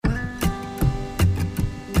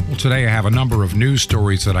today I have a number of news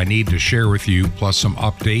stories that I need to share with you, plus some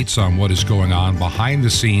updates on what is going on behind the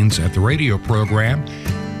scenes at the radio program.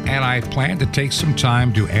 And I plan to take some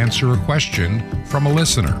time to answer a question from a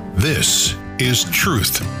listener. This is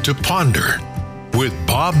Truth to Ponder with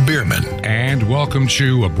Bob Bierman. And welcome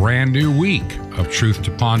to a brand new week of Truth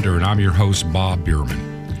to Ponder, and I'm your host, Bob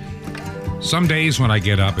Bierman. Some days when I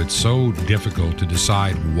get up, it's so difficult to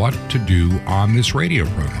decide what to do on this radio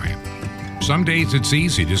program. Some days it's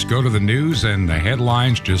easy. Just go to the news and the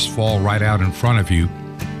headlines just fall right out in front of you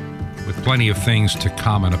with plenty of things to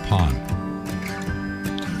comment upon.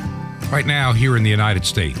 Right now, here in the United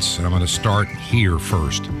States, and I'm going to start here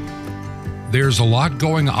first, there's a lot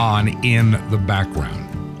going on in the background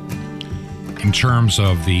in terms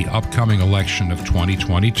of the upcoming election of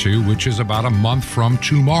 2022, which is about a month from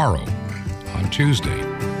tomorrow on Tuesday.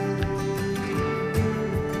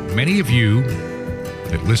 Many of you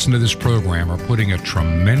that listen to this program are putting a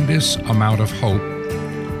tremendous amount of hope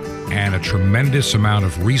and a tremendous amount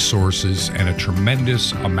of resources and a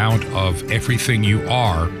tremendous amount of everything you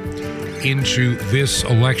are into this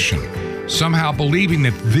election, somehow believing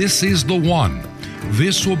that this is the one.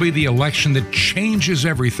 This will be the election that changes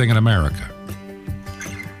everything in America.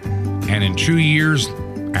 And in 2 years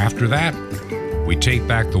after that, we take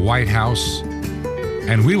back the White House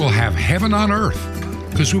and we will have heaven on earth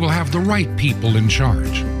because we will have the right people in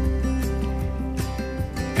charge.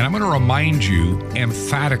 And I'm going to remind you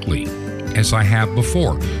emphatically, as I have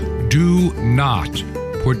before, do not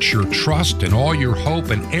put your trust and all your hope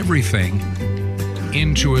and everything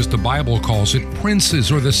into, as the Bible calls it,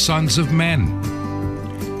 princes or the sons of men.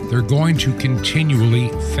 They're going to continually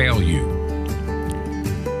fail you.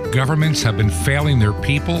 Governments have been failing their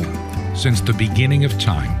people since the beginning of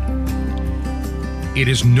time. It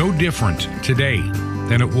is no different today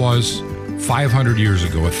than it was 500 years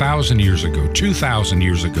ago, 1,000 years ago, 2,000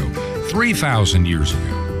 years ago, 3,000 years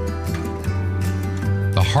ago.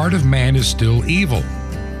 The heart of man is still evil.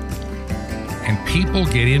 And people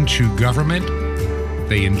get into government.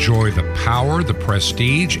 They enjoy the power, the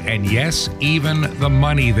prestige, and yes, even the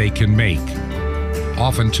money they can make.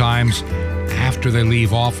 Oftentimes, after they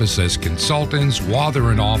leave office as consultants, while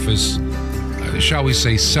they're in office, shall we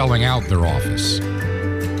say, selling out their office.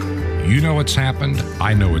 You know it's happened.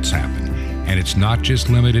 I know it's happened. And it's not just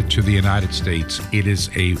limited to the United States. It is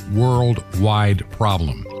a worldwide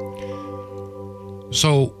problem.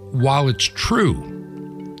 So while it is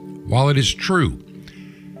true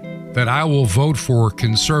that I will vote for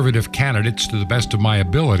conservative candidates to the best of my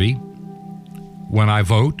ability when I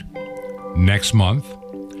vote next month,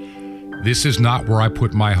 this is not where I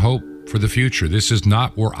put my hope for the future. This is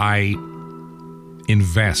not where I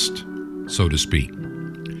invest, so to speak.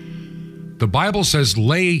 The Bible says,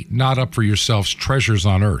 lay not up for yourselves treasures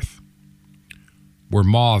on earth, where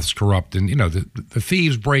moths corrupt and, the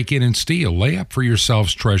thieves break in and steal. Lay up for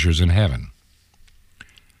yourselves treasures in heaven.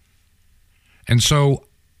 And so,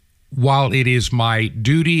 while it is my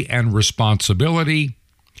duty and responsibility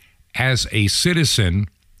as a citizen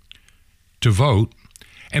to vote,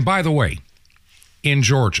 and by the way, in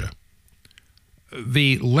Georgia,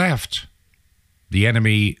 the left, the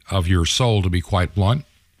enemy of your soul, to be quite blunt,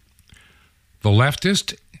 the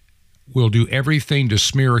leftist will do everything to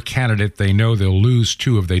smear a candidate they know they'll lose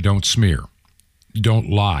to if they don't smear. Don't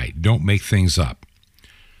lie. Don't make things up.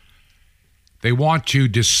 They want to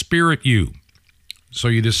dispirit you. So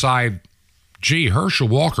you decide, gee, Herschel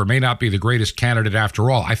Walker may not be the greatest candidate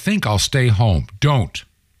after all. I think I'll stay home. Don't.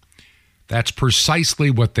 That's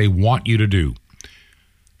precisely what they want you to do.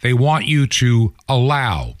 They want you to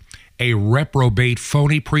allow a reprobate,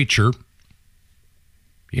 phony preacher,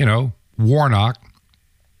 Warnock.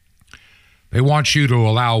 They want you to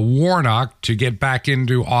allow Warnock to get back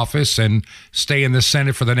into office and stay in the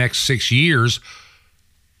Senate for the next 6 years,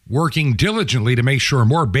 working diligently to make sure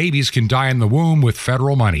more babies can die in the womb with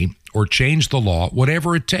federal money or change the law,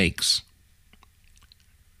 whatever it takes.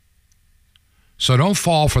 So don't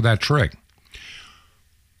fall for that trick.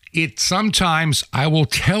 I will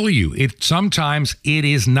tell you, sometimes it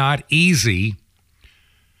is not easy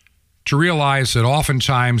to realize that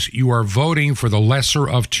oftentimes you are voting for the lesser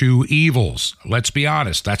of two evils. Let's be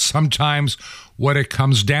honest, that's sometimes what it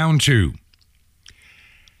comes down to.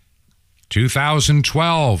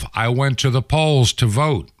 2012, I went to the polls to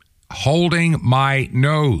vote, holding my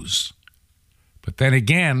nose. But then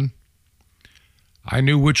again, I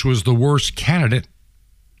knew which was the worst candidate.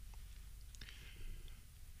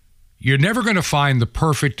 You're never going to find the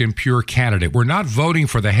perfect and pure candidate. We're not voting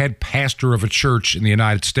for the head pastor of a church in the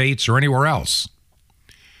United States or anywhere else.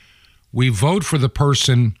 We vote for the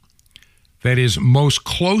person that is most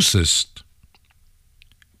closest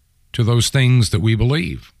to those things that we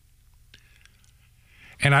believe.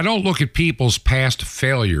 And I don't look at people's past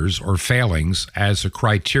failures or failings as a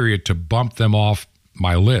criteria to bump them off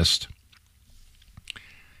my list.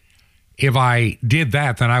 If I did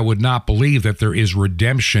that, then I would not believe that there is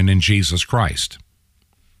redemption in Jesus Christ.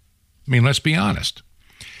 I mean, let's be honest.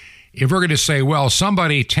 If we're going to say, well,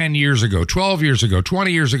 somebody 10 years ago, 12 years ago,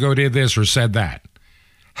 20 years ago did this or said that,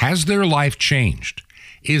 has their life changed?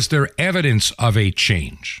 Is there evidence of a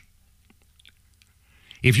change?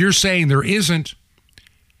 If you're saying there isn't,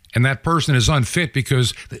 and that person is unfit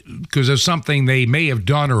because of something they may have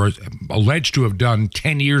done or alleged to have done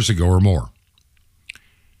 10 years ago or more,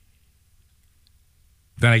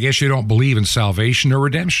 then I guess you don't believe in salvation or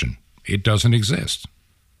redemption. It doesn't exist.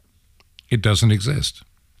 It doesn't exist.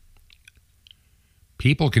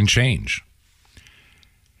 People can change,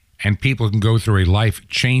 and people can go through a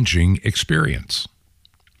life-changing experience.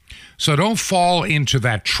 So don't fall into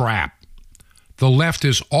that trap. The left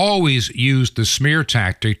has always used the smear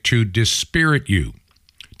tactic to dispirit you,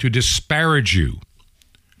 to disparage you,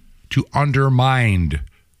 to undermine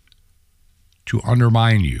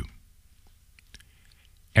you.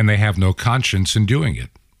 And they have no conscience in doing it.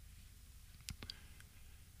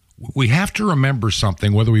 We have to remember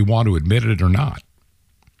something, whether we want to admit it or not.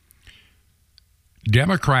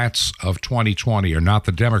 Democrats of 2020 are not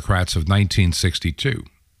the Democrats of 1962.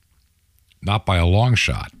 Not by a long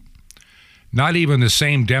shot. Not even the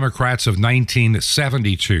same Democrats of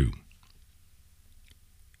 1972.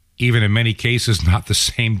 Even in many cases, not the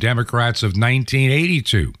same Democrats of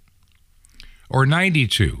 1982 or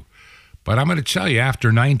 92. But I'm going to tell you, after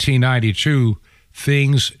 1992,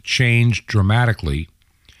 things changed dramatically.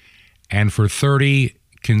 And for 30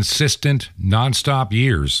 consistent, nonstop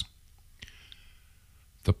years,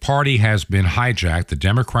 the party has been hijacked. The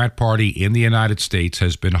Democrat Party in the United States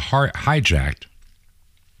has been hijacked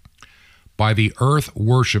by the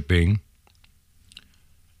earth-worshiping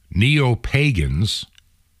neo-pagans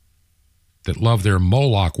that love their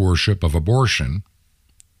Moloch worship of abortion.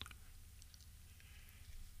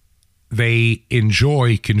 They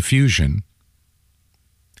enjoy confusion.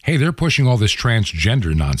 Hey, they're pushing all this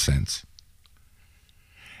transgender nonsense.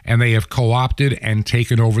 And they have co-opted and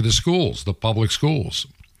taken over the schools, the public schools,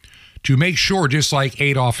 to make sure, just like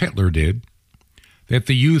Adolf Hitler did, that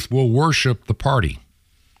the youth will worship the party.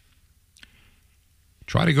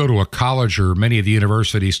 Try to go to a college or many of the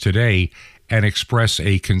universities today and express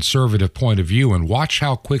a conservative point of view and watch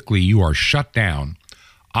how quickly you are shut down,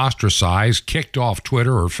 ostracized, kicked off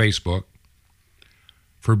Twitter or Facebook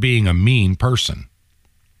for being a mean person.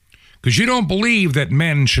 Because you don't believe that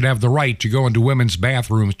men should have the right to go into women's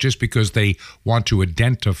bathrooms just because they want to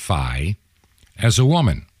identify as a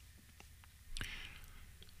woman.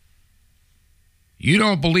 You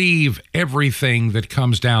don't believe everything that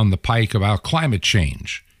comes down the pike about climate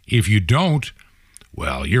change. If you don't,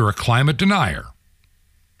 well, you're a climate denier.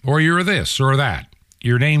 Or you're this or that.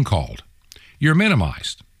 You're name called. You're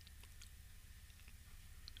minimized.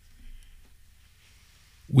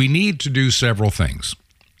 We need to do several things.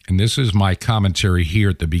 And this is my commentary here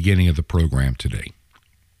at the beginning of the program today.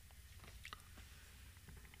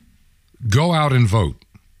 Go out and vote.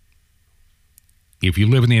 If you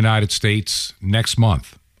live in the United States, next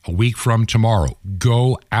month, a week from tomorrow,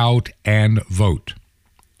 go out and vote.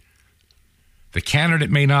 The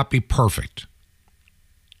candidate may not be perfect.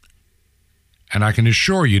 And I can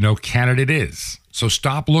assure you no candidate is. So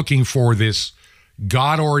stop looking for this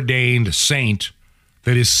God-ordained saint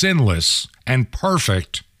that is sinless and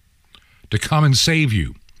perfect to come and save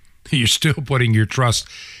you. You're still putting your trust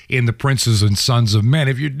in the princes and sons of men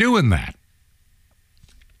if you're doing that.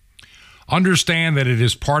 Understand that it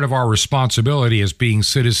is part of our responsibility as being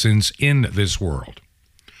citizens in this world.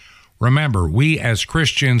 Remember, we as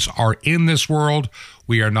Christians are in this world.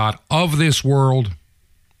 We are not of this world.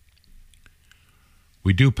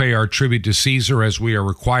 We do pay our tribute to Caesar as we are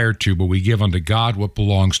required to, but we give unto God what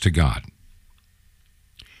belongs to God.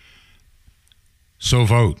 So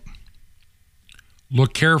vote.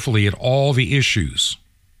 Look carefully at all the issues.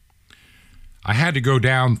 I had to go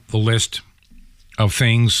down the list of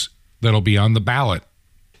things that'll be on the ballot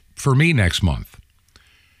for me next month.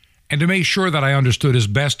 And to make sure that I understood as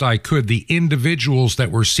best I could the individuals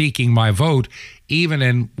that were seeking my vote, even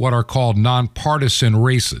in what are called nonpartisan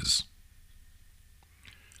races.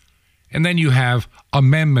 And then you have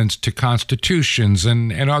amendments to constitutions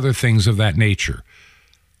and other things of that nature.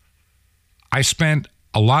 I spent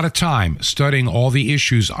a lot of time studying all the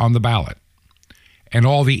issues on the ballot and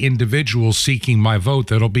all the individuals seeking my vote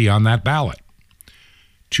that'll be on that ballot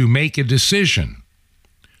to make a decision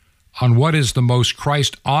on what is the most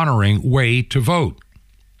Christ-honoring way to vote.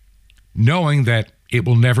 knowing that it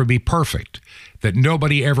will never be perfect, that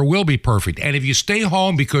nobody ever will be perfect. And if you stay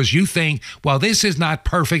home because you think, well, this is not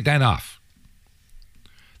perfect enough,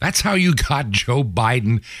 that's how you got Joe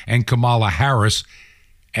Biden and Kamala Harris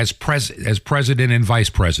as president and vice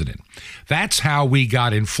president. That's how we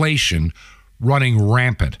got inflation running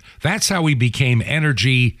rampant. That's how we became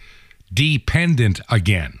energy dependent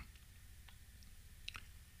again.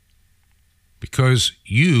 Because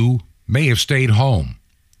you may have stayed home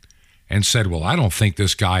and said, well, I don't think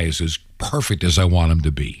this guy is as perfect as I want him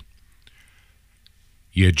to be.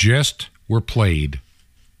 You just were played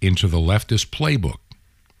into the leftist playbook.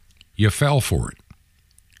 You fell for it.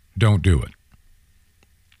 Don't do it.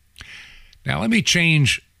 Now, let me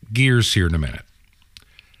change gears here in a minute.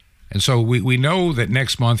 And so we know that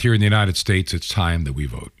next month here in the United States, it's time that we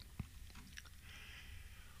vote.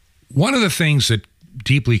 One of the things that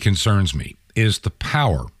deeply concerns me is the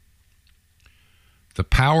power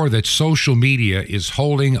that social media is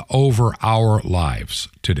holding over our lives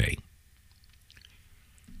today.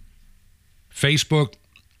 Facebook,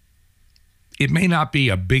 it may not be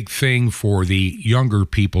a big thing for the younger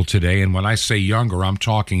people today. And when I say younger, I'm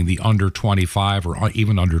talking the under 25 or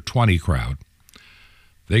even under 20 crowd.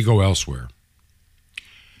 They go elsewhere.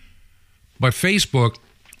 But Facebook,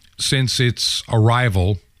 since its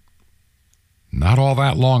arrival not all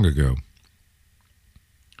that long ago,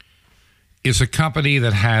 is a company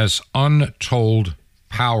that has untold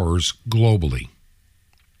powers globally.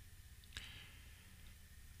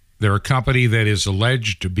 They're a company that is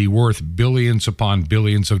alleged to be worth billions upon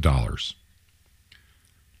billions of dollars.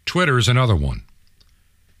 Twitter is another one.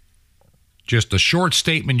 Just a short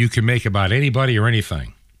statement you can make about anybody or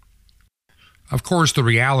anything. Of course, the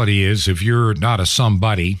reality is if you're not a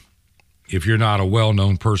somebody, if you're not a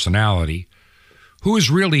well-known personality, who is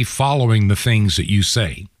really following the things that you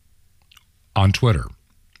say on Twitter?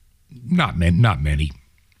 Not many.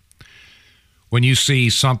 When you see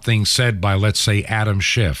something said by, let's say, Adam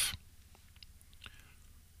Schiff,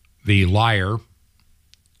 the liar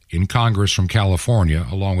in Congress from California,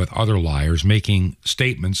 along with other liars, making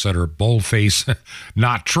statements that are boldface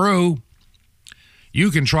not true,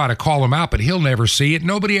 you can try to call him out, but he'll never see it.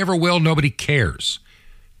 Nobody ever will. Nobody cares.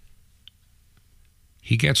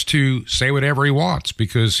 He gets to say whatever he wants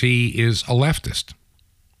because he is a leftist.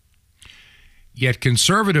 Yet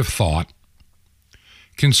conservative thought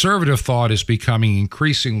is becoming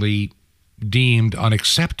increasingly deemed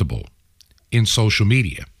unacceptable in social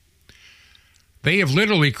media. They have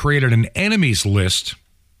literally created an enemies list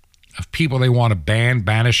of people they want to ban,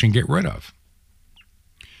 banish, and get rid of.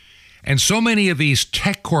 And so many of these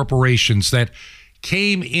tech corporations that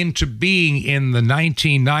came into being in the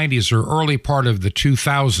 1990s or early part of the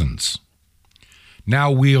 2000s now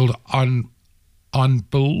wield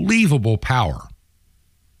unbelievable power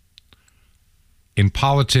in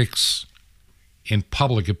politics, in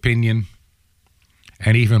public opinion,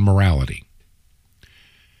 and even morality.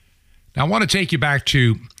 Now, I want to take you back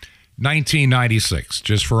to 1996,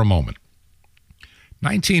 just for a moment.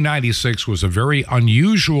 1996 was a very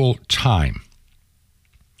unusual time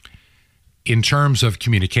in terms of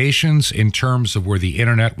communications, in terms of where the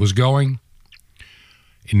internet was going.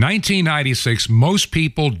 In 1996, most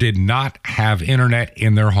people did not have internet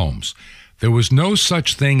in their homes. There was no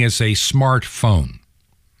such thing as a smartphone.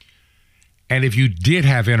 And if you did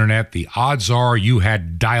have internet, the odds are you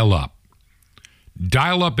had dial-up.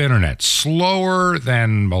 Dial-up internet, slower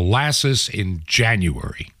than molasses in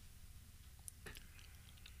January.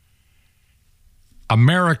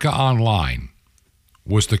 America Online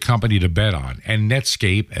was the company to bet on, and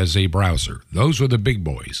Netscape as a browser. Those were the big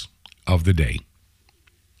boys of the day.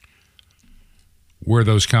 Where are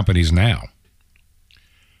those companies now?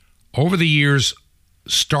 Over the years,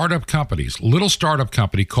 startup companies, little startup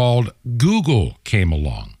company called Google came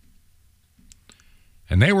along.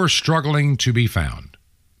 And they were struggling to be found.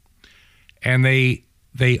 And they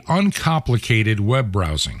uncomplicated web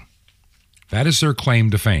browsing. That is their claim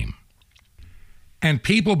to fame. And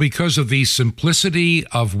people, because of the simplicity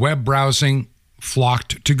of web browsing,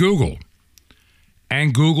 flocked to Google.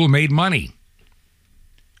 And Google made money.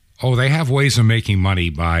 Oh, they have ways of making money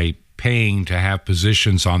by paying to have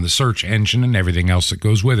positions on the search engine and everything else that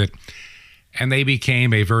goes with it. And they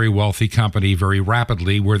became a very wealthy company very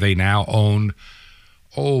rapidly, where they now own,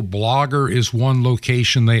 Blogger is one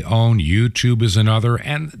location they own, YouTube is another,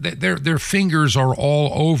 and their fingers are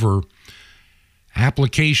all over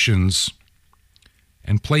applications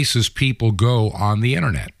and places people go on the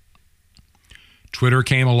internet. Twitter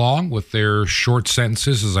came along with their short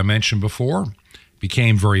sentences, as I mentioned before,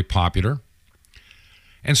 became very popular.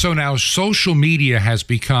 And so now social media has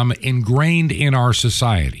become ingrained in our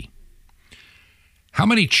society. How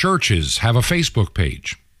many churches have a Facebook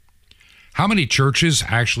page? How many churches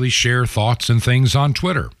actually share thoughts and things on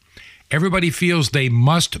Twitter? Everybody feels they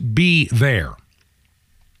must be there,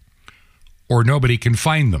 or nobody can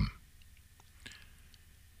find them.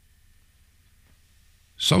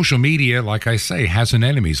 Social media, like I say, has an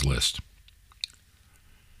enemies list.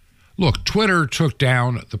 Look, Twitter took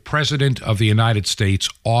down the President of the United States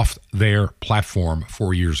off their platform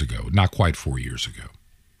 4 years ago, not quite 4 years ago,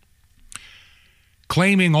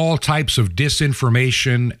 claiming all types of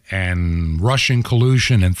disinformation and Russian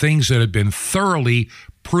collusion and things that had been thoroughly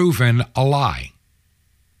proven a lie.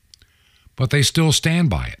 But they still stand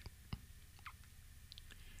by it.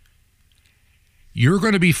 You're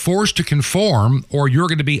going to be forced to conform, or you're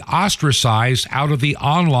going to be ostracized out of the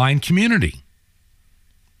online community.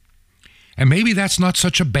 And maybe that's not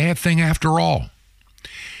such a bad thing after all.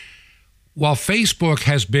 While Facebook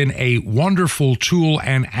has been a wonderful tool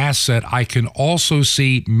and asset, I can also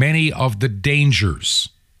see many of the dangers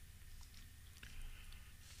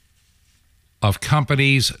of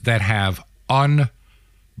companies that have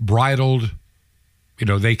unbridled,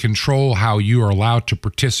 they control how you are allowed to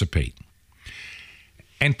participate.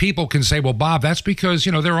 And people can say, well, Bob, that's because,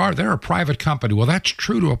 they're a private company. Well, that's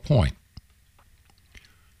true to a point.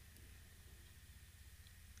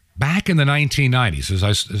 Back in the 1990s,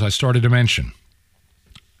 as I started to mention,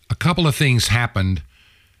 a couple of things happened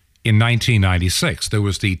in 1996. There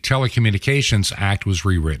was the Telecommunications Act was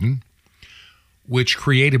rewritten, which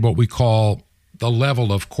created what we call the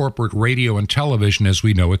level of corporate radio and television as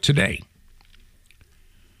we know it today.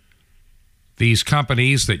 These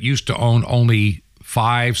companies that used to own only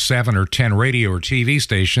 5, 7, or 10 radio or TV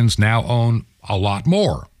stations now own a lot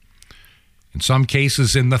more, in some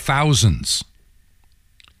cases in the thousands.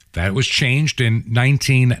 That was changed in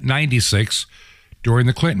 1996 during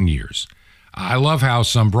the Clinton years. I love how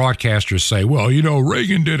some broadcasters say, well,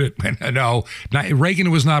 Reagan did it. No,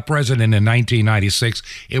 Reagan was not president in 1996.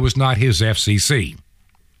 It was not his FCC.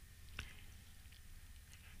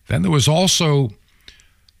 Then there was also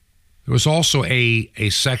a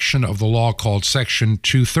section of the law called Section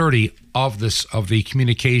 230 of the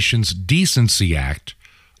Communications Decency Act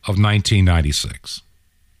of 1996.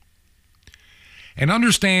 And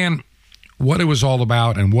understand what it was all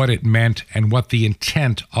about and what it meant and what the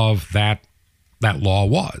intent of that law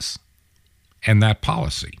was and that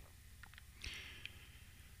policy.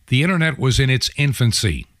 The internet was in its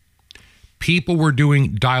infancy. People were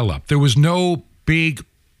doing dial-up. There was no big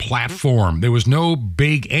platform. There was no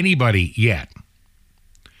big anybody yet.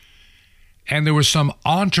 And there were some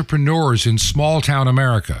entrepreneurs in small-town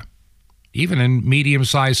America, even in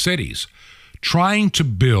medium-sized cities, trying to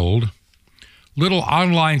build little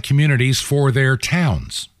online communities for their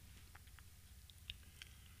towns.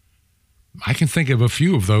 I can think of a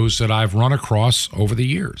few of those that I've run across over the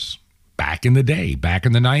years, back in the day, back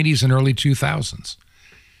in the 90s and early 2000s.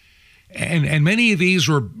 And many of these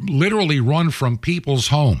were literally run from people's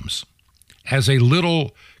homes as a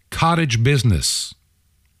little cottage business,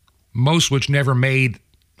 most which never made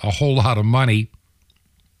a whole lot of money.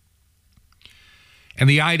 And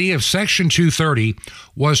the idea of Section 230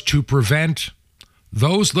 was to prevent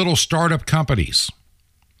those little startup companies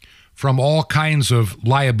from all kinds of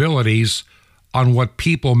liabilities on what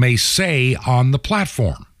people may say on the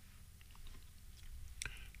platform.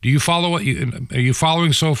 Do you follow? Are you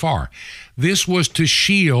following so far? This was to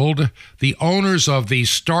shield the owners of these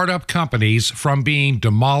startup companies from being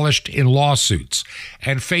demolished in lawsuits.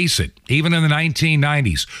 And face it, even in the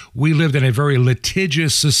 1990s, we lived in a very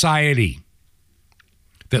litigious society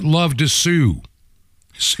that loved to sue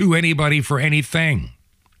anybody for anything.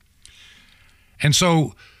 And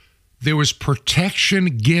so there was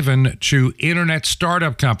protection given to internet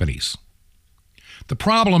startup companies. The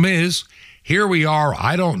problem is, here we are,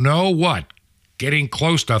 I don't know what, getting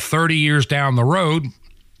close to 30 years down the road,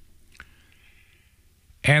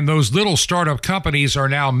 and those little startup companies are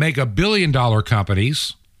now mega billion-dollar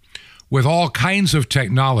companies with all kinds of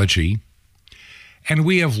technology. And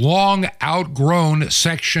we have long outgrown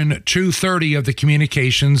Section 230 of the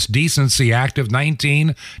Communications Decency Act of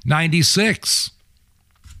 1996.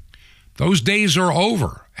 Those days are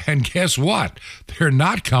over. And guess what? They're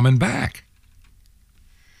not coming back.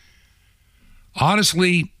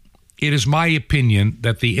 Honestly, it is my opinion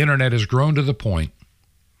that the internet has grown to the point,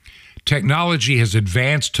 technology has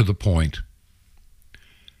advanced to the point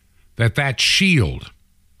that shield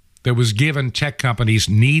that was given tech companies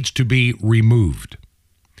needs to be removed.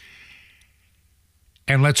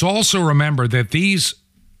 And let's also remember that these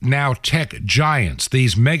now tech giants,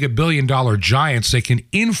 these mega billion-dollar giants, they can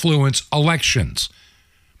influence elections.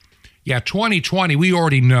 Yeah, 2020, we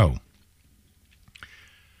already know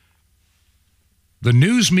The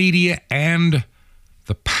news media and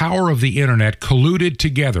the power of the internet colluded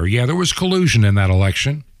together. Yeah, there was collusion in that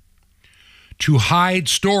election to hide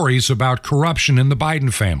stories about corruption in the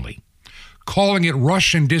Biden family, calling it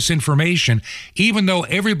Russian disinformation, even though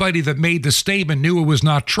everybody that made the statement knew it was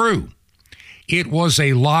not true. It was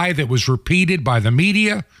a lie that was repeated by the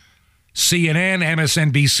media, CNN,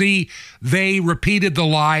 MSNBC. They repeated the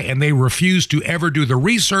lie and they refused to ever do the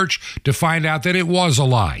research to find out that it was a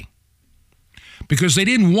lie because they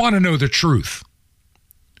didn't want to know the truth.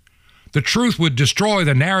 The truth would destroy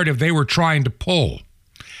the narrative they were trying to pull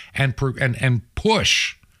and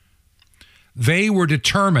push. They were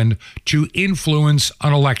determined to influence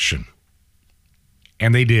an election,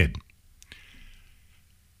 and they did.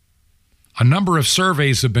 A number of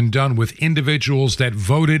surveys have been done with individuals that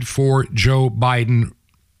voted for Joe Biden,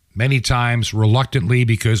 many times reluctantly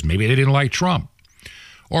because maybe they didn't like Trump.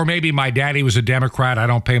 Or maybe my daddy was a Democrat. I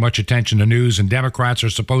don't pay much attention to news, and Democrats are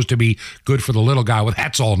supposed to be good for the little guy. Well,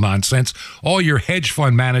 that's all nonsense. All your hedge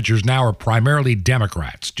fund managers now are primarily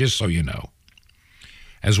Democrats, just so you know,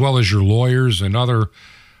 as well as your lawyers and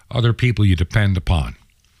other people you depend upon.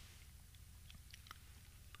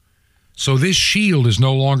 So this shield is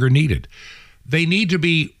no longer needed. They need to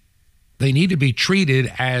be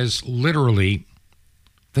treated as literally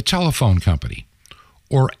the telephone company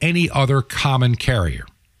or any other common carrier,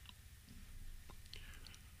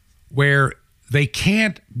 where they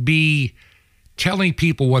can't be telling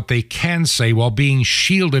people what they can say while being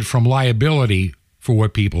shielded from liability for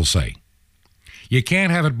what people say. You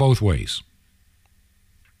can't have it both ways.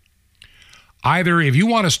 Either if you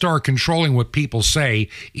want to start controlling what people say,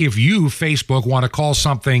 if you, Facebook, want to call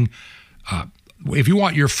something, if you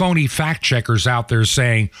want your phony fact checkers out there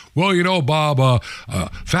saying, well, you know, Bob,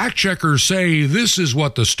 fact checkers say this is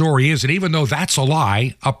what the story is, and even though that's a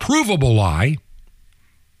lie, a provable lie,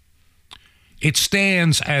 it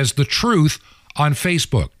stands as the truth on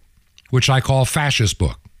Facebook, which I call fascist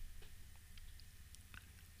book.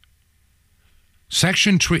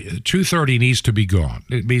 Section 230 needs to be gone.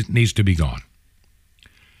 It needs to be gone.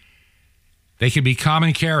 They can be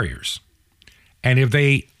common carriers. And if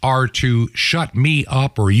they are to shut me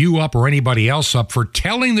up or you up or anybody else up for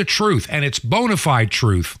telling the truth, and it's bona fide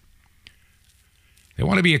truth, they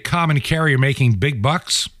want to be a common carrier making big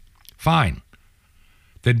bucks, fine.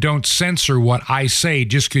 Then don't censor what I say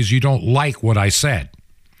just because you don't like what I said,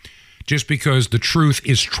 just because the truth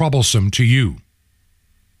is troublesome to you.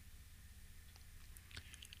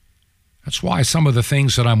 That's why some of the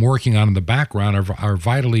things that I'm working on in the background are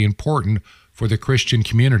vitally important for the Christian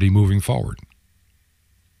community moving forward.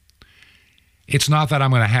 It's not that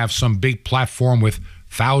I'm going to have some big platform with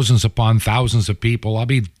thousands upon thousands of people. I'll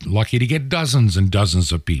be lucky to get dozens and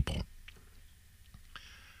dozens of people.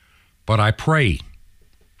 But I pray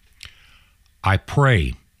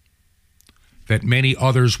that many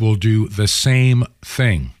others will do the same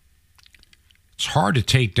thing. It's hard to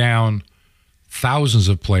take down thousands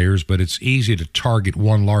of players, but it's easy to target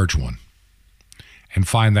one large one and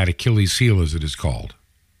find that Achilles heel, as it is called.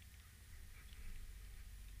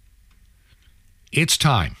 It's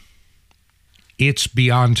time. It's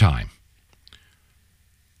beyond time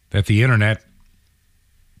that the internet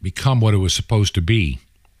become what it was supposed to be,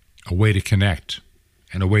 a way to connect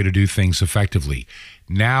and a way to do things effectively.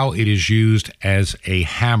 Now it is used as a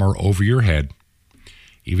hammer over your head.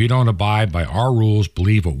 If you don't abide by our rules,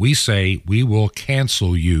 believe what we say, we will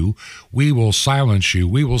cancel you, we will silence you,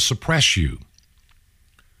 we will suppress you.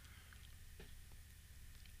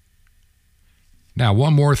 Now,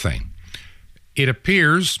 one more thing. It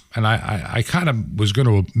appears, and I kind of was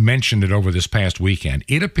going to mention it over this past weekend,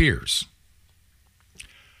 it appears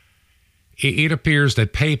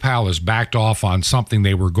that PayPal has backed off on something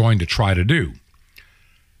they were going to try to do.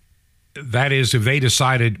 That is, if they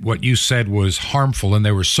decided what you said was harmful, and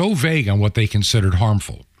they were so vague on what they considered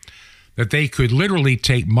harmful, that they could literally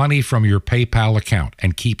take money from your PayPal account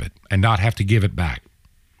and keep it and not have to give it back.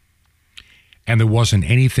 And there wasn't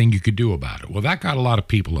anything you could do about it. Well, that got a lot of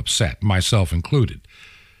people upset, myself included.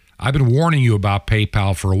 I've been warning you about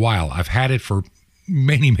PayPal for a while. I've had it for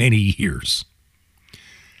many, many years.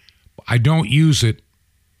 I don't use it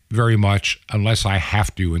very much unless I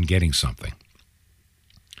have to in getting something.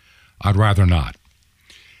 I'd rather not.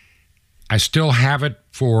 I still have it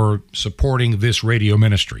for supporting this radio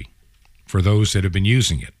ministry, for those that have been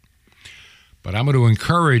using it. But I'm going to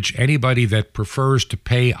encourage anybody that prefers to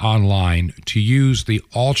pay online to use the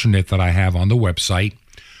alternate that I have on the website,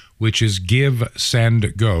 which is Give,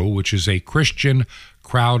 Send, Go, which is a Christian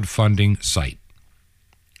crowdfunding site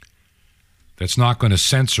that's not going to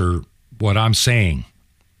censor what I'm saying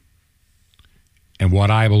and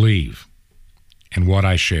what I believe and what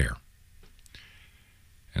I share.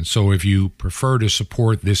 And so if you prefer to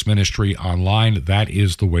support this ministry online, that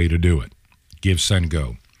is the way to do it. Give, send,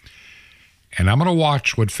 go. And I'm going to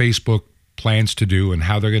watch what Facebook plans to do and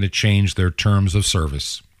how they're going to change their terms of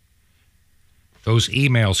service. Those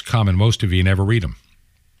emails come, and most of you never read them.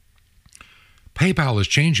 PayPal is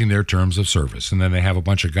changing their terms of service, and then they have a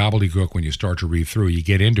bunch of gobbledygook when you start to read through. You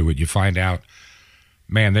get into it, you find out,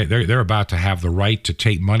 man, they're about to have the right to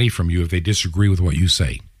take money from you if they disagree with what you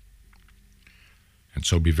say. And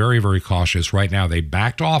so be very, very cautious. Right now, they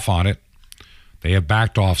backed off on it. They have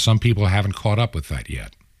backed off. Some people haven't caught up with that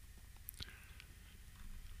yet.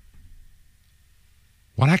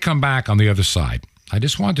 When I come back on the other side, I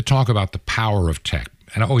just wanted to talk about the power of tech.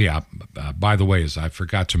 And by the way, as I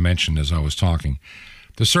forgot to mention as I was talking,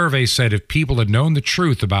 the survey said if people had known the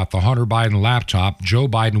truth about the Hunter Biden laptop, Joe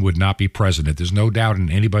Biden would not be president. There's no doubt in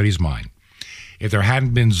anybody's mind. If there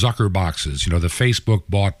hadn't been Zucker boxes, the Facebook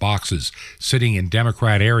bought boxes sitting in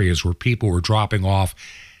Democrat areas where people were dropping off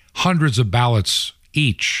hundreds of ballots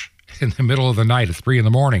each in the middle of the night at 3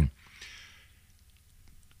 a.m,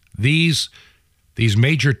 these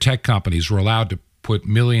major tech companies were allowed to put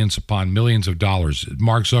millions upon millions of dollars.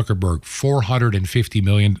 Mark Zuckerberg, $450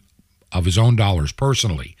 million of his own dollars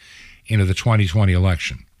personally into the 2020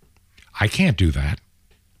 election. I can't do that.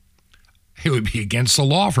 It would be against the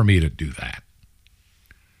law for me to do that.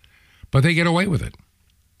 But they get away with it.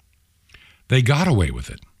 They got away with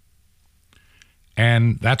it.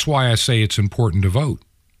 And that's why I say it's important to vote.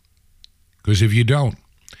 Because if you don't,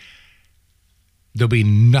 there'll be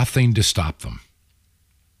nothing to stop them,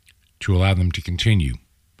 to allow them to continue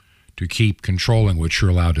to keep controlling what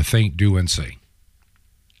you're allowed to think, do, and say.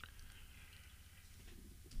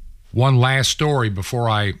 One last story before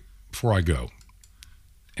I go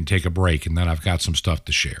and take a break, and then I've got some stuff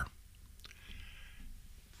to share.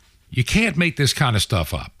 You can't make this kind of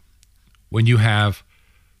stuff up when you have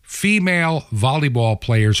female volleyball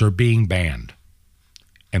players are being banned.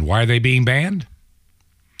 And why are they being banned?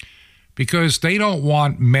 Because they don't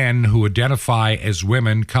want men who identify as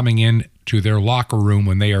women coming in to their locker room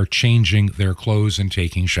when they are changing their clothes and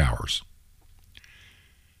taking showers.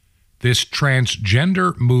 This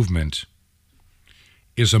transgender movement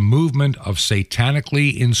is a movement of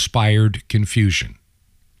satanically inspired confusion.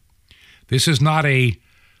 This is not an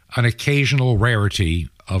occasional rarity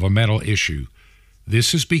of a mental issue.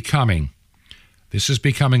 This is becoming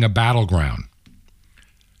a battleground.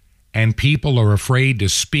 And people are afraid to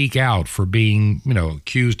speak out for being,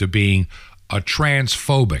 accused of being a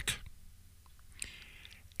transphobic.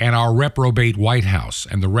 And our reprobate White House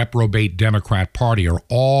and the reprobate Democrat Party are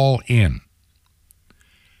all in.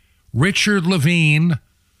 Richard Levine,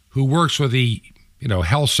 who works for the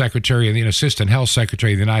health secretary and the assistant health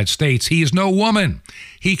secretary of the United States, he is no woman.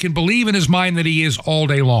 He can believe in his mind that he is all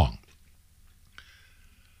day long.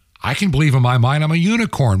 I can believe in my mind I'm a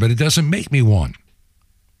unicorn, but it doesn't make me one.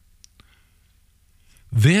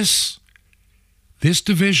 This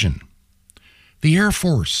division, the Air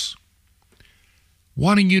Force,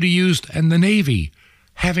 wanting you to use, and the Navy,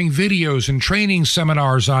 having videos and training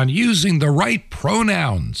seminars on using the right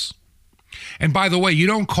pronouns. And by the way, you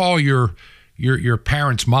don't call your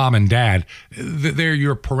parents mom and dad. They're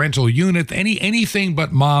your parental unit, anything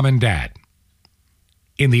but mom and dad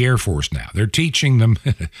in the Air Force now. They're teaching them,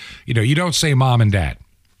 you don't say mom and dad.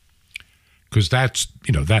 Because that's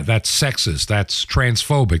sexist, that's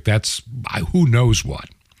transphobic, that's who knows what.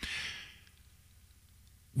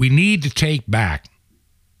 We need to take back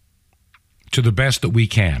to the best that we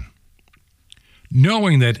can,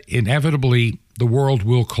 knowing that inevitably the world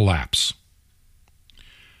will collapse.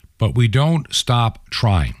 But we don't stop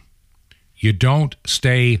trying. You don't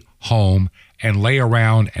stay home and lay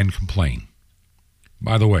around and complain.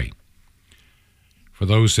 By the way, for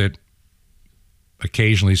those that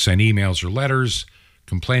occasionally send emails or letters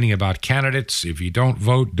complaining about candidates, if you don't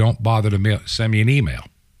vote, don't bother to send me an email.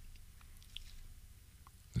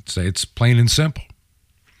 It's plain and simple.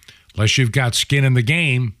 Unless you've got skin in the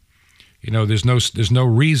game, there's no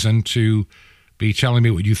reason to be telling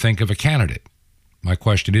me what you think of a candidate. My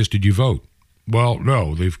question is, did you vote? Well,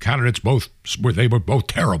 no, the candidates they were both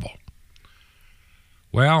terrible.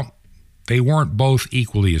 Well, they weren't both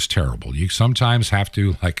equally as terrible. You sometimes have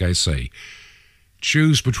to, like I say,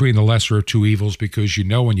 choose between the lesser of two evils, because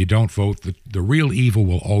when you don't vote, the real evil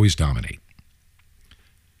will always dominate.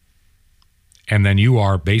 And then you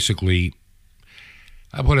are basically,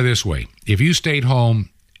 I'll put it this way, if you stayed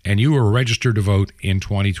home and you were registered to vote in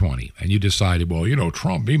 2020 and you decided, well,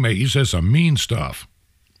 Trump, he says some mean stuff,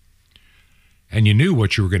 and you knew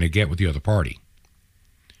what you were going to get with the other party,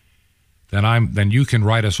 then you can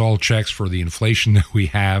write us all checks for the inflation that we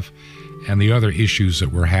have and the other issues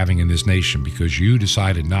that we're having in this nation because you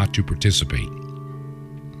decided not to participate.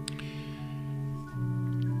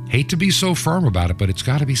 Hate to be so firm about it, but it's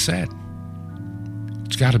got to be said.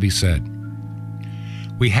 It's got to be said.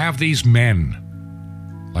 We have these men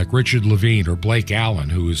like Richard Levine or Blake Allen,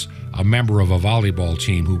 who is a member of a volleyball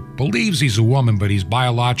team who believes he's a woman, but he's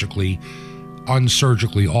biologically,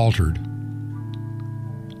 unsurgically altered.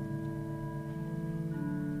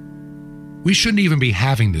 We shouldn't even be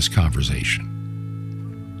having this conversation.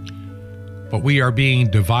 But we are being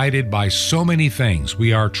divided by so many things.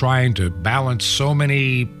 We are trying to balance so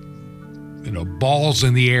many, balls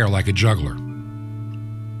in the air like a juggler.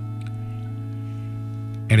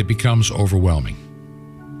 And it becomes overwhelming.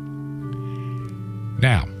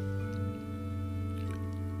 Now,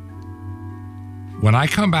 when I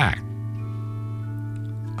come back,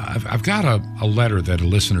 I've got a letter that a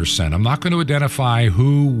listener sent. I'm not going to identify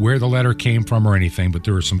where the letter came from or anything, but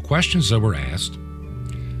there are some questions that were asked,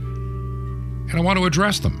 and I want to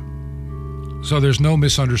address them. So there's no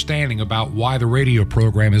misunderstanding about why the radio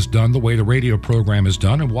program is done the way the radio program is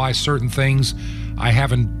done and why certain things I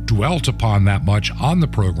haven't dwelt upon that much on the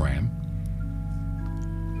program.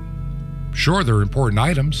 Sure, they're important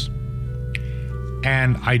items,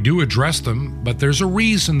 and I do address them, but there's a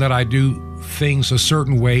reason that I do things a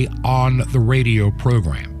certain way on the radio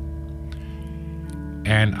program.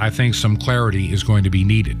 And I think some clarity is going to be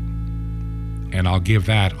needed. And I'll give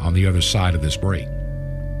that on the other side of this break.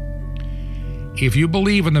 If you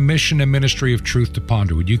believe in the mission and ministry of Truth to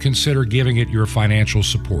Ponder, would you consider giving it your financial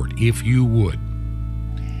support? If you would,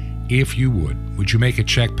 would you make a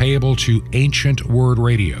check payable to Ancient Word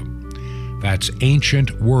Radio? That's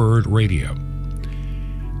Ancient Word Radio.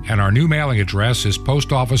 And our new mailing address is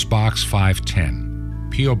Post Office Box 510,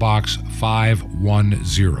 P.O. Box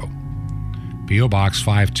 510, P.O. Box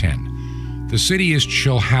 510. The city is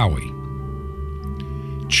Chilhowie,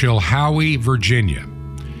 Virginia.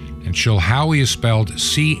 And Chilhowie is spelled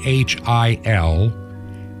Chilhowie,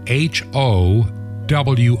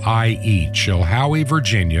 Chilhowie,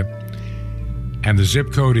 Virginia. And the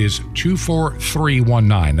zip code is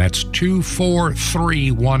 24319. That's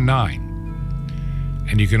 24319.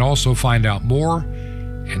 And you can also find out more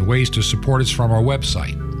and ways to support us from our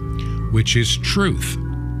website, which is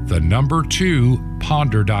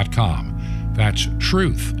truth2ponder.com. That's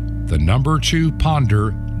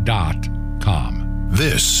truth2ponder.com.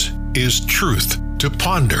 This is Truth to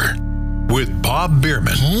Ponder with Bob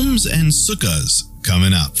Bierman. Homes and sukkahs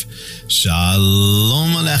coming up.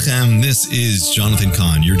 Shalom Aleichem. This is Jonathan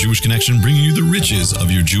Kahn, your Jewish connection, bringing you the riches of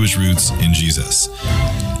your Jewish roots in Jesus.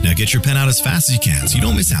 Now get your pen out as fast as you can so you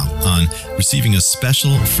don't miss out on receiving a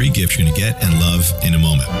special free gift you're going to get and love in a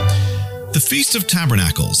moment. The Feast of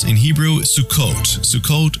Tabernacles, in Hebrew, Sukkot.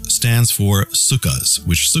 Sukkot stands for sukkahs,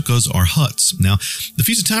 which sukkahs are huts. Now, the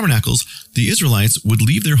Feast of Tabernacles, the Israelites would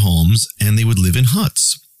leave their homes and they would live in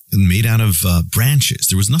huts made out of branches.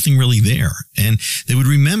 There was nothing really there. And they would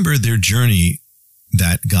remember their journey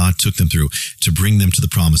that God took them through to bring them to the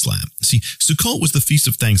promised land. See, Sukkot was the Feast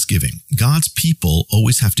of Thanksgiving. God's people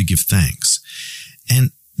always have to give thanks.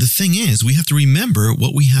 And the thing is, we have to remember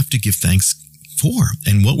what we have to give thanks for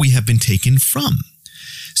and what we have been taken from.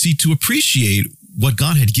 See, to appreciate what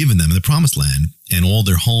God had given them in the promised land and all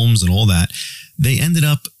their homes and all that, they ended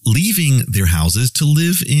up leaving their houses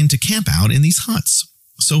to camp out in these huts.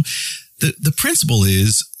 So the principle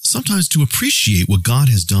is sometimes to appreciate what God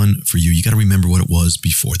has done for you, you got to remember what it was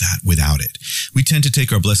before that, without it. We tend to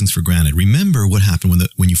take our blessings for granted. Remember what happened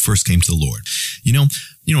when you first came to the Lord.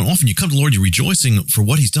 Often you come to the Lord, you're rejoicing for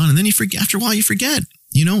what He's done, and then after a while you forget.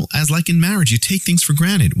 As like in marriage, you take things for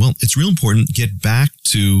granted. Well, it's real important. Get back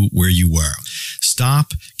to where you were.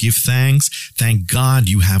 Stop, give thanks. Thank God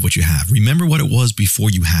you have what you have. Remember what it was before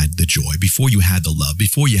you had the joy, before you had the love,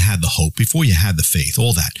 before you had the hope, before you had the faith,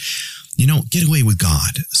 all that. Get away with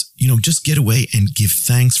God. Just get away and give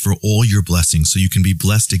thanks for all your blessings so you can be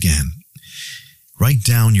blessed again. Write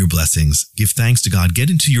down your blessings. Give thanks to God. Get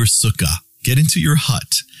into your sukkah. Get into your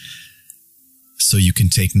hut so you can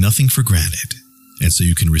take nothing for granted and so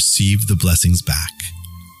you can receive the blessings back.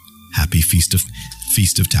 Happy Feast of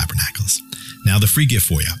Tabernacles. Now the free gift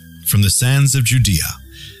for you from the sands of Judea,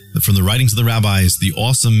 from the writings of the rabbis, the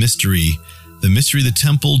awesome mystery, the mystery of the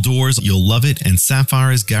temple doors. You'll love it, and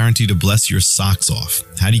Sapphire is guaranteed to bless your socks off.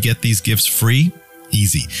 How do you get these gifts free?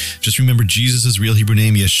 Easy. Just remember Jesus' real Hebrew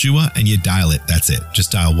name, Yeshua, and you dial it. That's it.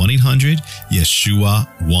 Just dial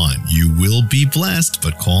 1-800-YESHUA-1. You will be blessed,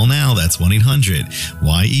 but call now. That's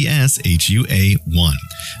 1-800-YESHUA-1.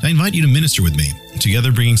 I invite you to minister with me,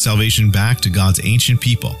 together bringing salvation back to God's ancient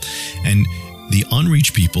people and the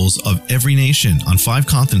unreached peoples of every nation on 5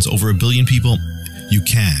 continents, over 1 billion people. You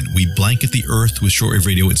can. We blanket the earth with shortwave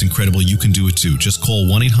radio. It's incredible. You can do it too. Just call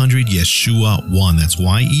 1-800-YESHUA-1. That's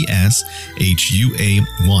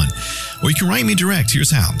YESHUA-1. Or you can write me direct. Here's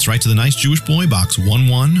how. It's right to the Nice Jewish Boy, Box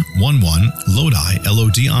 1111, Lodi,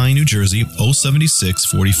 Lodi, New Jersey,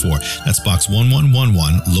 07644. That's Box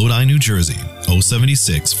 1111, Lodi, New Jersey,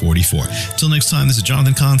 07644. Till next time, this is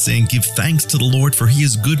Jonathan Cahn saying, give thanks to the Lord, for he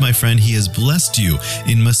is good, my friend. He has blessed you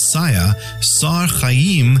in Messiah, Sar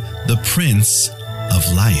Chaim, the Prince of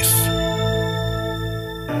Life.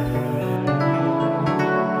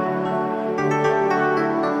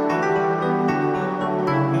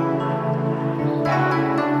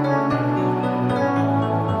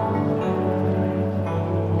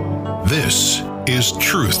 This is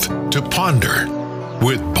Truth to Ponder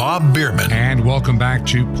with Bob Bierman. And welcome back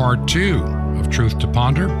to part 2 of Truth to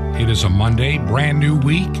Ponder. It is a Monday, brand new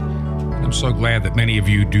week. I'm so glad that many of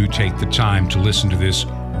you do take the time to listen to this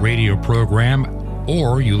radio program,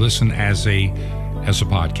 or you listen as a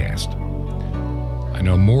podcast. I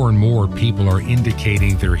know more and more people are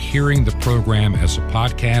indicating they're hearing the program as a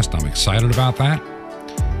podcast. I'm excited about that.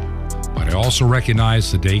 But I also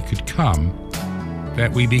recognize the day could come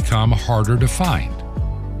that we become harder to find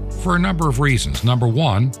for a number of reasons. Number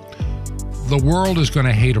one, the world is going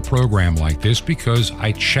to hate a program like this because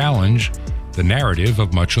I challenge the narrative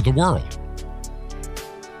of much of the world.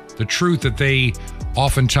 The truth that they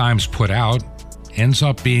oftentimes put out ends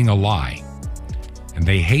up being a lie, and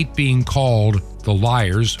they hate being called the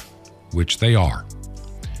liars, which they are.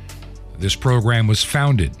 This program was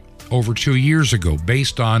founded over 2 years ago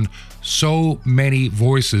based on so many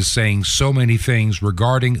voices saying so many things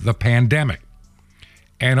regarding the pandemic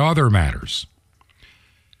and other matters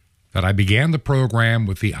that I began the program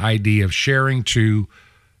with the idea of sharing to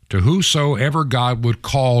whosoever God would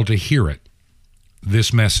call to hear it,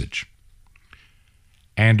 this message,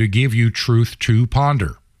 and to give you truth to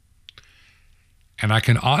ponder. And I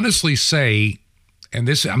can honestly say, and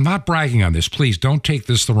this, I'm not bragging on this, please don't take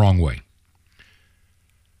this the wrong way.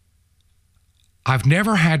 I've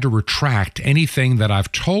never had to retract anything that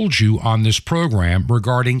I've told you on this program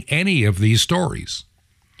regarding any of these stories.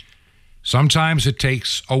 Sometimes it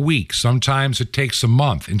takes a week, sometimes it takes a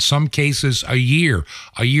month, in some cases a year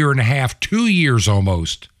and a half, 2 years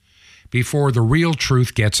almost, before the real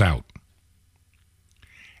truth gets out.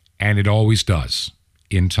 And it always does,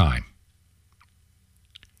 in time.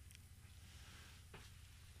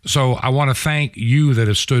 So I want to thank you that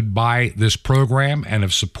have stood by this program and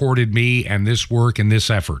have supported me and this work and this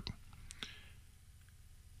effort.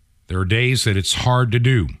 There are days that it's hard to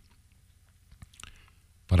do,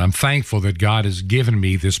 but I'm thankful that God has given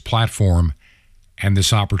me this platform and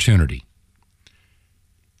this opportunity.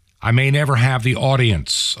 I may never have the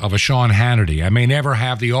audience of a Sean Hannity. I may never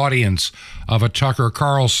have the audience of a Tucker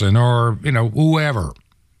Carlson or, whoever.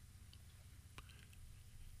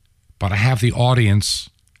 But I have the audience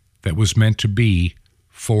that was meant to be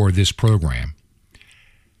for this program.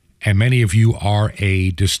 And many of you are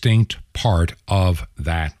a distinct part of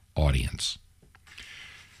that audience.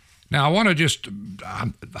 Now, I want to just,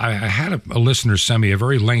 I had a listener send me a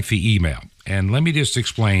very lengthy email. And let me just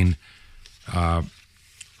explain,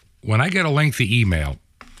 when I get a lengthy email,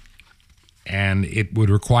 and it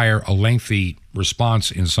would require a lengthy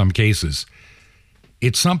response in some cases,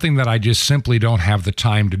 it's something that I just simply don't have the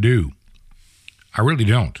time to do. I really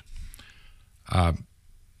don't.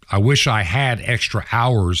 I wish I had extra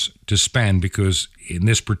hours to spend, because in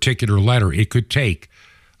this particular letter, it could take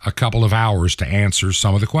a couple of hours to answer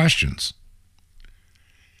some of the questions.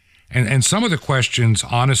 And some of the questions,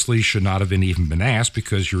 honestly, should not have even been asked,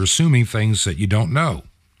 because you're assuming things that you don't know,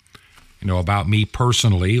 about me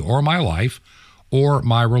personally or my life or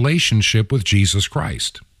my relationship with Jesus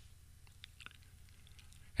Christ.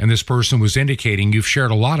 And this person was indicating you've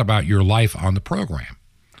shared a lot about your life on the program.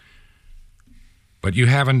 But you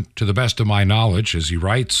haven't, to the best of my knowledge, as he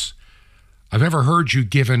writes, I've never heard you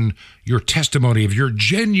given your testimony of your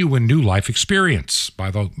genuine new life experience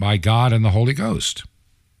by God and the Holy Ghost.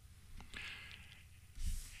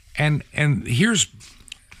 And here's,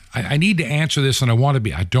 I need to answer this, and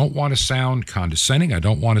I don't want to sound condescending. I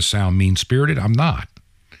don't want to sound mean-spirited. I'm not.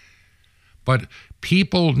 But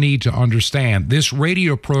people need to understand this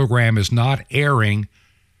radio program is not airing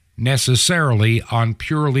necessarily on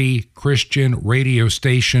purely Christian radio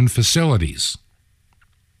station facilities.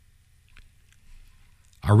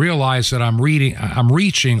 I realize that I'm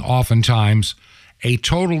reaching oftentimes a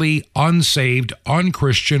totally unsaved,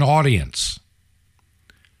 unchristian audience.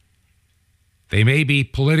 They may be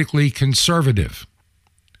politically conservative,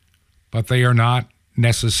 but they are not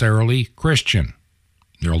necessarily Christian.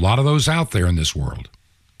 There are a lot of those out there in this world.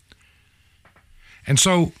 And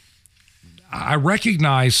so I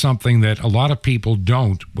recognize something that a lot of people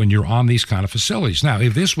don't when you're on these kind of facilities. Now,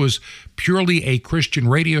 if this was purely a Christian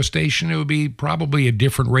radio station, it would be probably a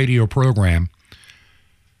different radio program.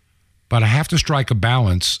 But I have to strike a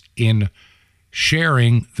balance in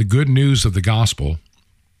sharing the good news of the gospel,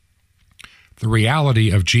 the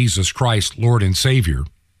reality of Jesus Christ, Lord and Savior,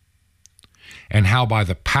 and how by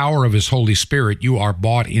the power of his Holy Spirit you are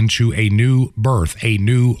brought into a new birth, a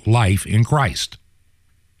new life in Christ.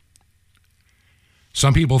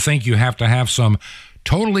 Some people think you have to have some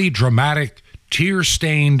totally dramatic,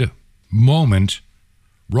 tear-stained moment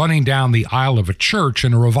running down the aisle of a church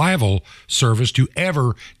in a revival service to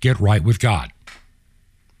ever get right with God.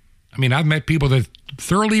 I mean, I've met people that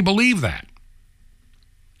thoroughly believe that.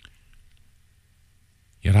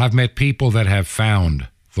 Yet I've met people that have found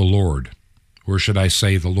the Lord, or should I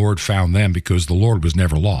say the Lord found them, because the Lord was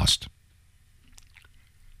never lost,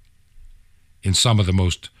 in some of the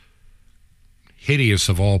most hideous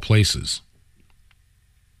of all places.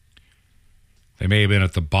 They may have been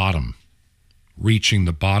at the bottom, reaching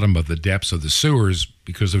the bottom of the depths of the sewers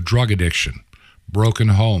because of drug addiction, broken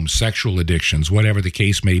homes, sexual addictions, whatever the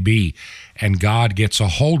case may be. And God gets a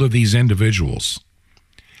hold of these individuals.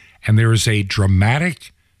 And there is a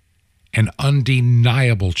dramatic and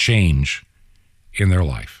undeniable change in their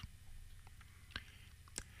life.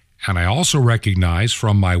 And I also recognize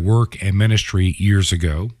from my work and ministry years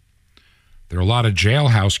ago, there are a lot of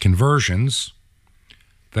jailhouse conversions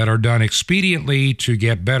that are done expediently to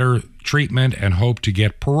get better treatment and hope to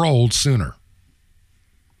get paroled sooner.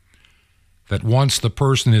 That once the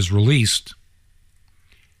person is released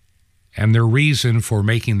and their reason for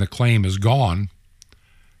making the claim is gone,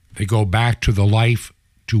 they go back to the life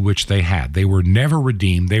to which they had. They were never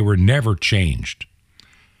redeemed. They were never changed.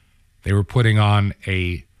 They were putting on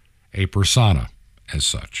a persona as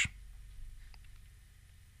such.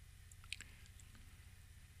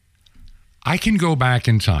 I can go back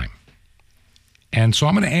in time. And so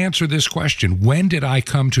I'm going to answer this question. When did I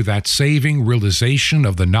come to that saving realization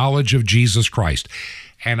of the knowledge of Jesus Christ?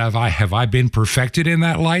 And have I been perfected in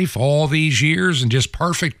that life all these years and just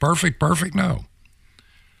perfect? No.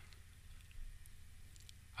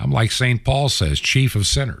 I'm like St. Paul says, chief of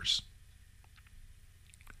sinners.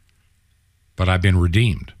 But I've been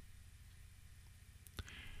redeemed.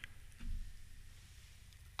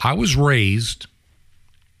 I was raised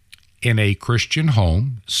in a Christian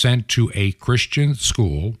home, sent to a Christian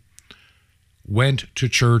school, went to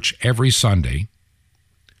church every Sunday,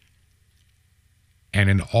 and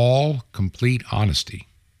in all complete honesty,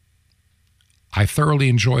 I thoroughly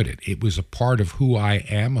enjoyed it. It was a part of who I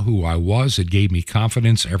am, who I was. It gave me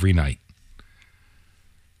confidence every night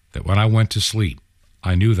that when I went to sleep,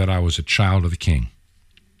 I knew that I was a child of the King.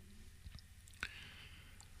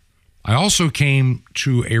 I also came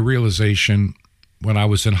to a realization when I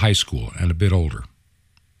was in high school and a bit older,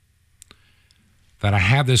 that I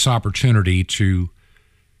had this opportunity to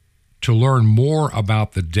learn more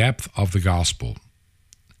about the depth of the gospel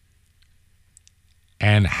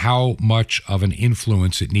and how much of an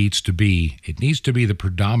influence it needs to be. It needs to be the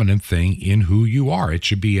predominant thing in who you are. It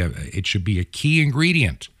should be a key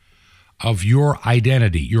ingredient of your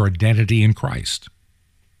identity in Christ.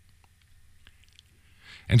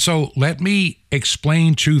 And so let me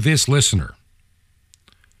explain to this listener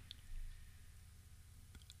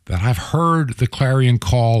that I've heard the clarion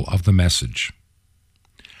call of the message.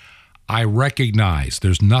 I recognize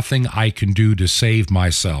there's nothing I can do to save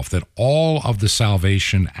myself, that all of the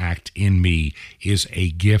salvation act in me is a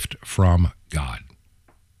gift from God.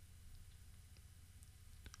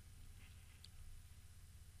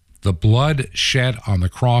 The blood shed on the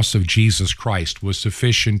cross of Jesus Christ was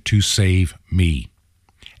sufficient to save me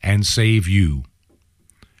and save you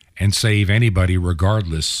and save anybody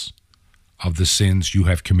regardless of the sins you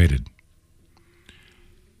have committed.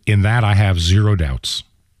 In that I have zero doubts.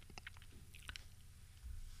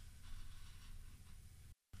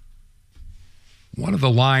 One of the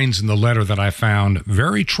lines in the letter that I found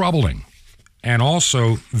very troubling and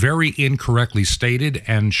also very incorrectly stated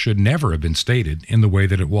and should never have been stated in the way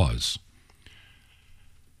that it was.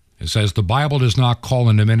 It says, the Bible does not call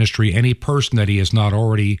into ministry any person that he has not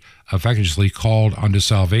already effectually called unto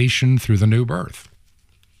salvation through the new birth.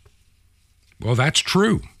 Well, that's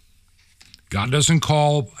true. God doesn't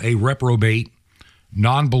call a reprobate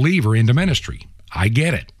non-believer into ministry. I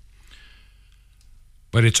get it.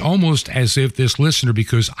 But it's almost as if this listener,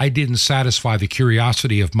 because I didn't satisfy the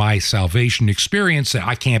curiosity of my salvation experience, that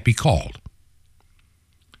I can't be called.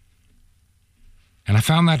 And I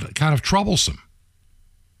found that kind of troublesome.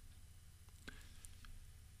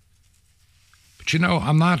 But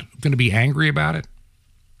I'm not going to be angry about it.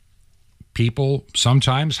 People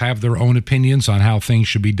sometimes have their own opinions on how things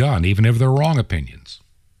should be done, even if they're wrong opinions.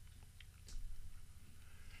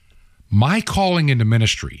 My calling into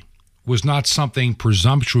ministry was not something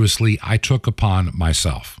presumptuously I took upon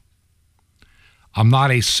myself. I'm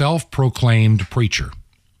not a self-proclaimed preacher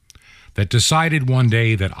that decided one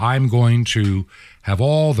day that I'm going to have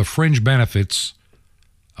all the fringe benefits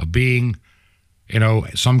of being,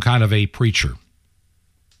 some kind of a preacher.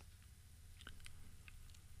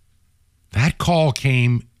 That call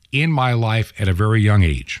came in my life at a very young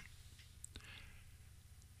age.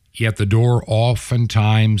 Yet the door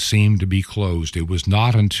oftentimes seemed to be closed. It was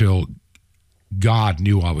not until God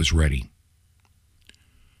knew I was ready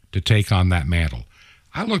to take on that mantle.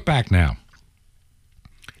 I look back now.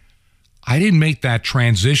 I didn't make that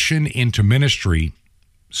transition into ministry,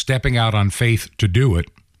 stepping out on faith to do it,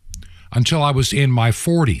 until I was in my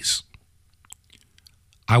 40s.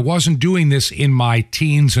 I wasn't doing this in my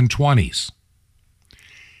teens and 20s.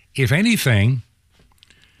 If anything,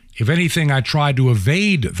 I tried to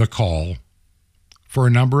evade the call for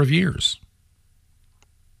a number of years.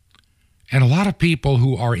 And a lot of people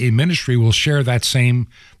who are in ministry will share that same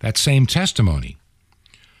testimony.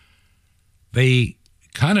 They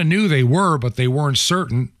kind of knew they were, but they weren't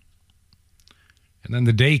certain. And then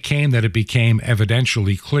the day came that it became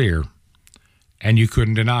evidentially clear, and you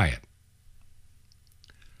couldn't deny it.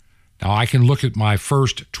 Now, I can look at my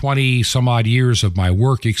first 20 some odd years of my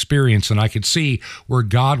work experience, and I could see where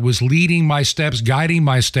God was leading my steps, guiding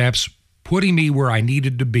my steps, putting me where I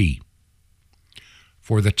needed to be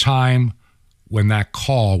for the time when that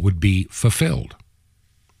call would be fulfilled.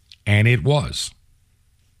 And it was.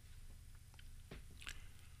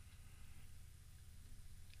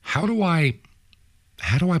 How do I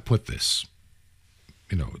put this?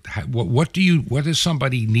 What does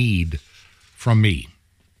somebody need from me?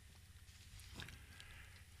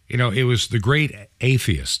 It was the great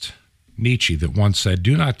atheist, Nietzsche, that once said,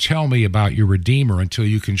 "Do not tell me about your Redeemer until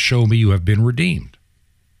you can show me you have been redeemed."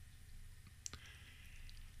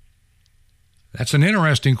 That's an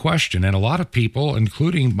interesting question, and a lot of people,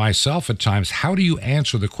 including myself at times, how do you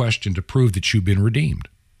answer the question to prove that you've been redeemed?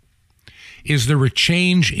 Is there a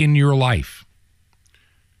change in your life?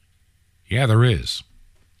 Yeah, there is.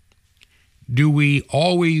 Do we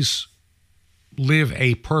always live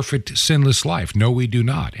a perfect, sinless life? No, we do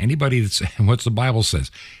not. Anybody that's, what's the Bible says?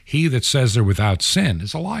 He that says they're without sin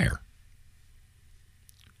is a liar.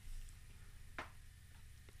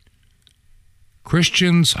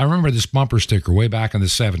 Christians, I remember this bumper sticker way back in the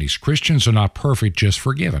 70s. Christians are not perfect, just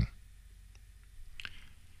forgiven.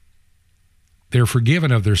 They're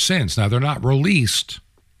forgiven of their sins. Now, they're not released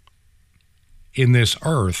in this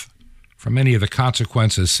earth from any of the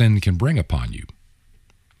consequences sin can bring upon you.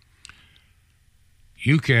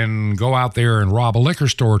 You can go out there and rob a liquor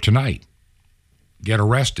store tonight, get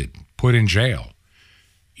arrested, put in jail.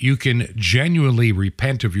 You can genuinely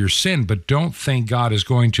repent of your sin, but don't think God is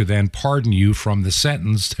going to then pardon you from the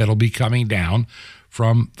sentence that'll be coming down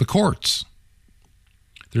from the courts.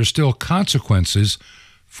 There's still consequences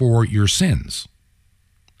for your sins.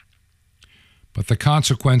 But the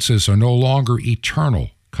consequences are no longer eternal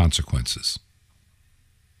consequences.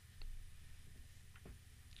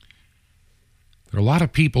 There are a lot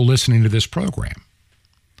of people listening to this program.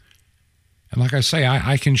 And like I say,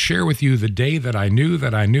 I can share with you the day that I knew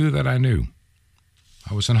that I knew that I knew.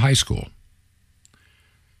 I was in high school.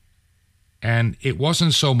 And it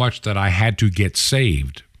wasn't so much that I had to get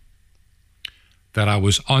saved, that I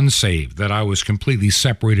was unsaved, that I was completely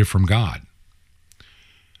separated from God.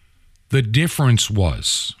 The difference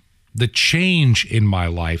was the change in my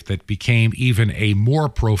life that became even a more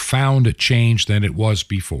profound change than it was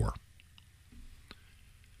before.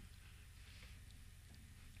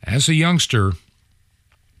 As a youngster,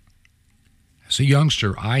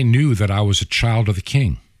 I knew that I was a child of the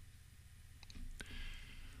King.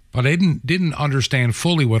 But I didn't understand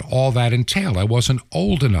fully what all that entailed. I wasn't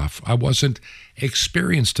old enough. I wasn't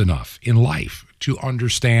experienced enough in life to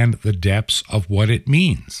understand the depths of what it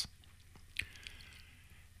means.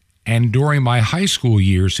 And during my high school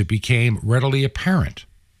years, it became readily apparent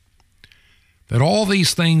that all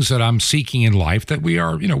these things that I'm seeking in life, that we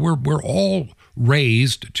are, we're all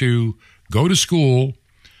raised to go to school,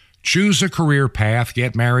 choose a career path,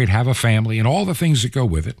 get married, have a family, and all the things that go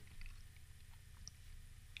with it.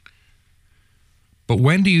 But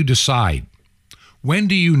when do you decide? When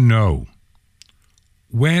do you know?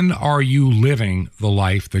 When are you living the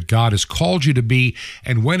life that God has called you to be?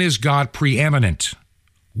 And when is God preeminent?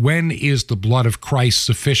 When is the blood of Christ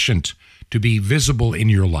sufficient to be visible in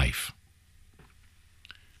your life?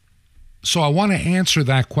 So I want to answer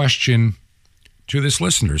that question to this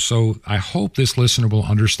listener. So I hope this listener will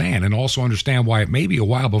understand, and also understand why it may be a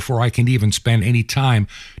while before I can even spend any time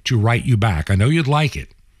to write you back. I know you'd like it.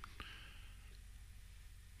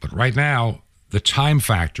 But right now, the time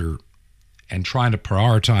factor and trying to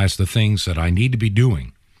prioritize the things that I need to be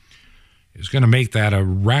doing is going to make that a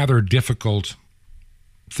rather difficult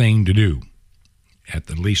thing to do, at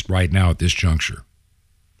least right now at this juncture.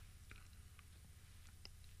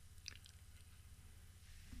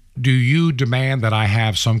 Do you demand that I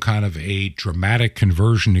have some kind of a dramatic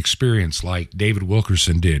conversion experience like David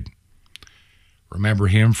Wilkerson did? Remember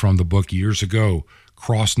him from the book years ago,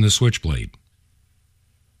 Crossing the Switchblade.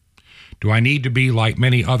 Do I need to be like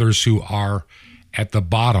many others who are at the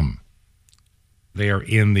bottom? They are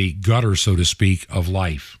in the gutter, so to speak, of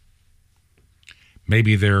life.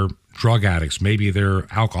 Maybe they're drug addicts. Maybe they're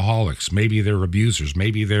alcoholics. Maybe they're abusers.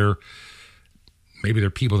 Maybe they're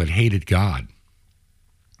people that hated God.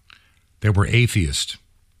 They were atheists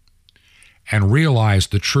and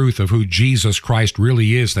realized the truth of who Jesus Christ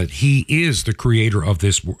really is, that he is the creator of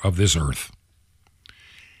this earth.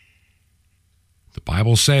 The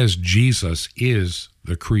Bible says Jesus is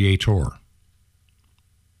the creator.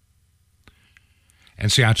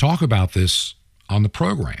 And see, I talk about this on the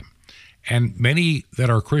program, and many that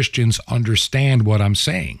are Christians understand what I'm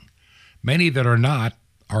saying. Many that are not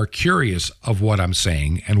are curious of what I'm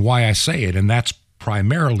saying and why I say it, and that's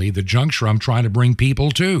primarily the juncture I'm trying to bring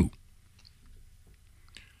people to.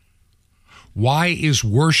 Why is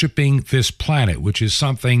worshiping this planet, which is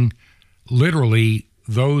something literally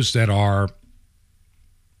those that are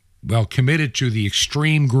committed to the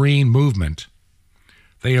extreme green movement,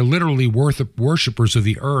 they are literally worshipers of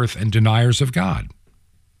the earth and deniers of God.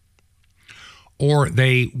 Or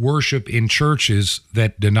they worship in churches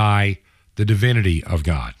that deny the divinity of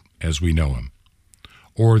God as we know him,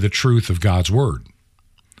 or the truth of God's word.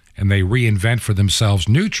 And they reinvent for themselves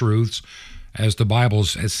new truths, as the Bible,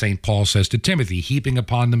 as St. Paul says to Timothy, heaping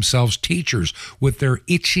upon themselves teachers with their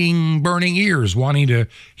itching, burning ears, wanting to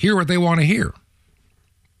hear what they want to hear.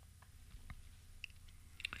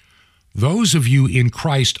 Those of you in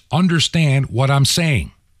Christ understand what I'm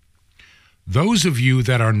saying. Those of you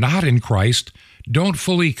that are not in Christ don't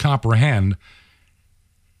fully comprehend.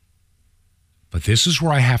 But this is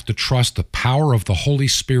where I have to trust the power of the Holy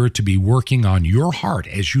Spirit to be working on your heart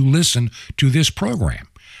as you listen to this program.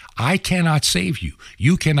 I cannot save you.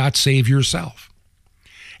 You cannot save yourself.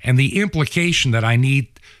 And the implication that I need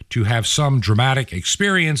to have some dramatic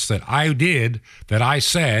experience that I did, that I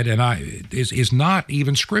said, and is not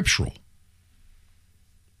even scriptural.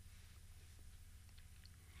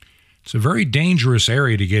 It's a very dangerous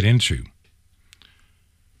area to get into.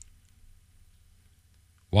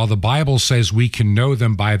 While the Bible says we can know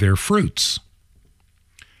them by their fruits,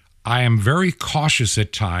 I am very cautious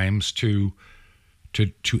at times to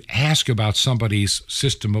ask about somebody's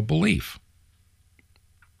system of belief.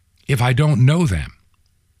 If I don't know them,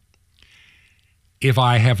 if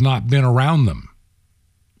I have not been around them.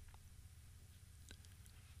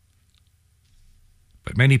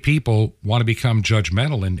 But many people want to become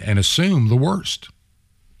judgmental and assume the worst.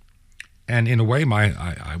 And in a way,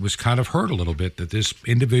 I was kind of hurt a little bit that this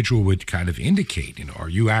individual would kind of indicate, are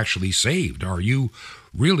you actually saved? Are you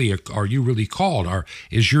really called?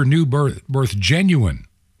 Is your new birth genuine?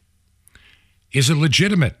 Is it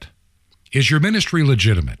legitimate? Is your ministry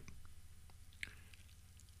legitimate?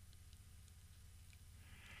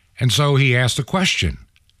 And so he asked the question,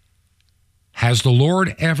 has the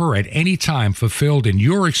Lord ever at any time fulfilled in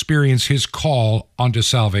your experience his call unto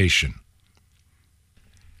salvation?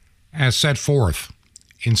 As set forth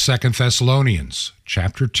in 2 Thessalonians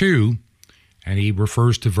chapter 2, and he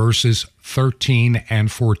refers to verses 13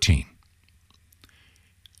 and 14.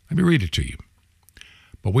 Let me read it to you.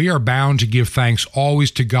 But we are bound to give thanks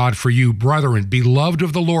always to God for you, brethren, beloved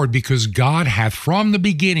of the Lord, because God hath from the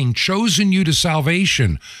beginning chosen you to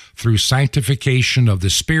salvation through sanctification of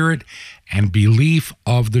the Spirit and belief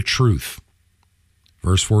of the truth.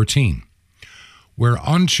 Verse 14.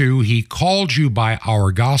 Whereunto he called you by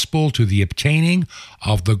our gospel to the obtaining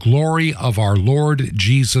of the glory of our Lord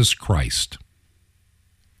Jesus Christ.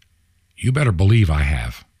 You better believe I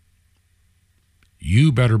have.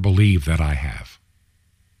 You better believe that I have.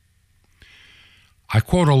 I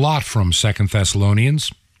quote a lot from 2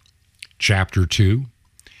 Thessalonians chapter 2,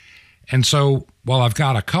 And so, while I've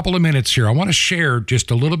got a couple of minutes here, I want to share just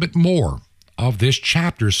a little bit more of this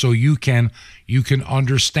chapter so you can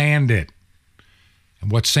understand it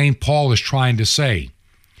and what St. Paul is trying to say.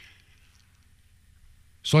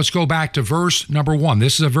 So let's go back to verse number 1.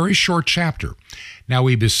 This is a very short chapter. Now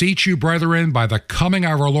we beseech you, brethren, by the coming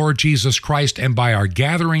of our Lord Jesus Christ and by our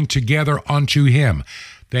gathering together unto him,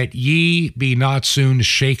 that ye be not soon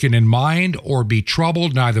shaken in mind, or be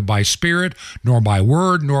troubled, neither by spirit, nor by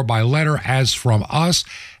word, nor by letter, as from us,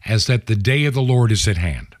 as that the day of the Lord is at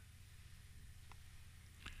hand.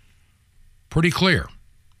 Pretty clear.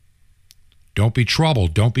 Don't be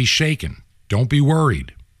troubled. Don't be shaken. Don't be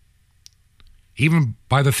worried. Even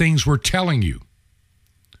by the things we're telling you.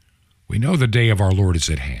 We know the day of our Lord is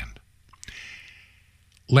at hand.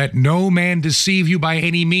 Let no man deceive you by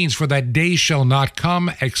any means, for that day shall not come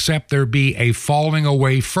except there be a falling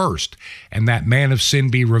away first, and that man of sin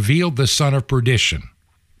be revealed, the son of perdition.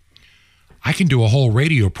 I can do a whole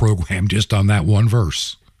radio program just on that one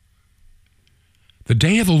verse. The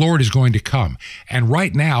day of the Lord is going to come, and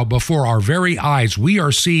right now, before our very eyes, we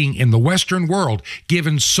are seeing in the Western world,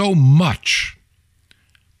 given so much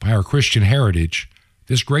by our Christian heritage,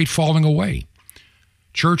 this great falling away.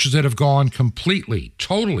 Churches that have gone completely,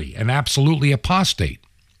 totally, and absolutely apostate.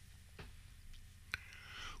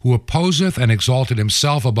 Who opposeth and exalted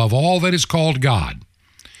himself above all that is called God.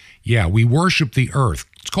 Yeah, we worship the earth.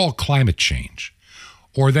 It's called climate change.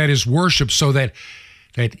 Or that is worship so that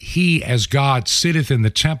he as God sitteth in the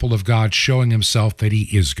temple of God, showing himself that he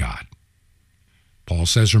is God. Paul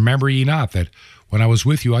says, remember ye not that when I was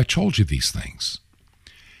with you, I told you these things.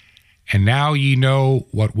 And now ye know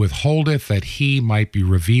what withholdeth, that he might be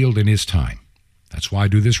revealed in his time. That's why I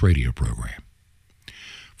do this radio program.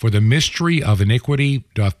 For the mystery of iniquity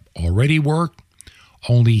doth already work,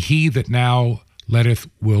 only he that now letteth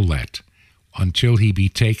will let, until he be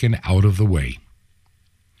taken out of the way.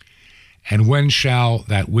 And when shall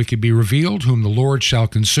that wicked be revealed, whom the Lord shall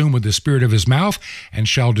consume with the spirit of his mouth, and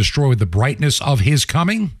shall destroy with the brightness of his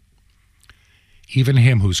coming? Even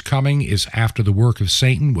him whose coming is after the work of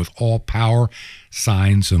Satan, with all power,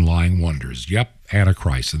 signs, and lying wonders. Yep,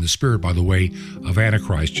 Antichrist. And the spirit, by the way, of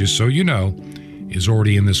Antichrist, just so you know, is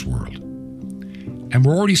already in this world. And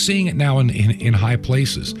we're already seeing it now in high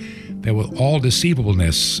places, that with all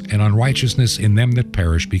deceivableness and unrighteousness in them that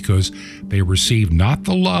perish, because they receive not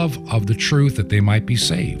the love of the truth, that they might be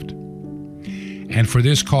saved. And for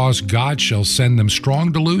this cause God shall send them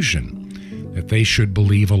strong delusion, that they should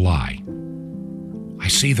believe a lie. I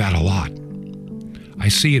see that a lot. I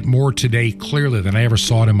see it more today clearly than I ever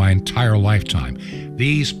saw it in my entire lifetime.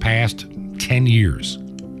 These past 10 years,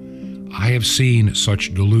 I have seen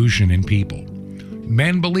such delusion in people.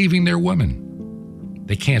 Men believing they're women.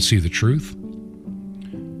 They can't see the truth.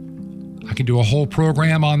 I can do a whole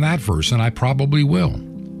program on that verse, and I probably will.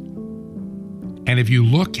 And if you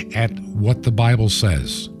look at what the Bible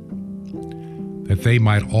says, that they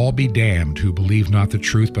might all be damned who believed not the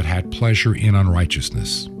truth, but had pleasure in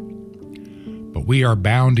unrighteousness. But we are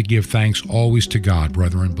bound to give thanks always to God,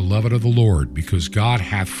 brethren, beloved of the Lord, because God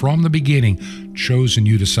hath from the beginning chosen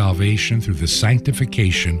you to salvation through the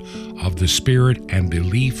sanctification of the Spirit and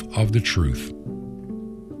belief of the truth.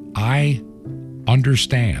 I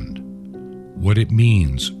understand what it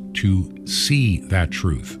means to see that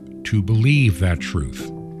truth, to believe that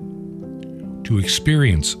truth, to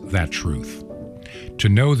experience that truth. To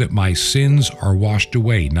know that my sins are washed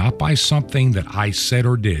away, not by something that I said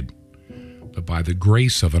or did, but by the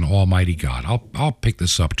grace of an almighty God. I'll pick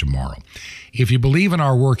this up tomorrow. If you believe in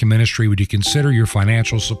our work and ministry, would you consider your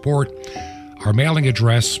financial support? Our mailing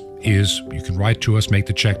address is, you can write to us, make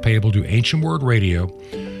the check payable to Ancient Word Radio,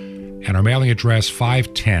 and our mailing address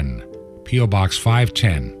 510, P.O. Box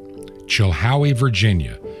 510, Chilhowie,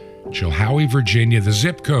 Virginia. Chilhowie, Virginia. The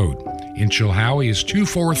zip code in Chilhowie is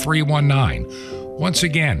 24319. Once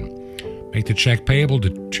again, make the check payable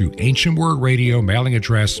to Ancient Word Radio, mailing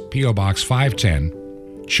address P.O. Box 510,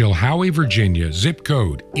 Chilhowie, Virginia. Zip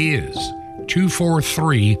code is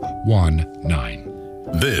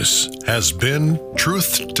 24319. This has been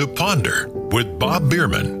Truth to Ponder with Bob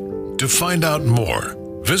Bierman. To find out more,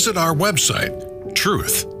 visit our website,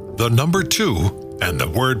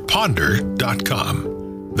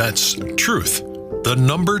 truth2ponder.com. That's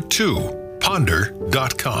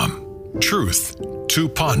truth2ponder.com. Truth to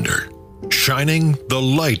Ponder, shining the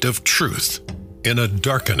light of truth in a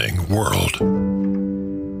darkening world.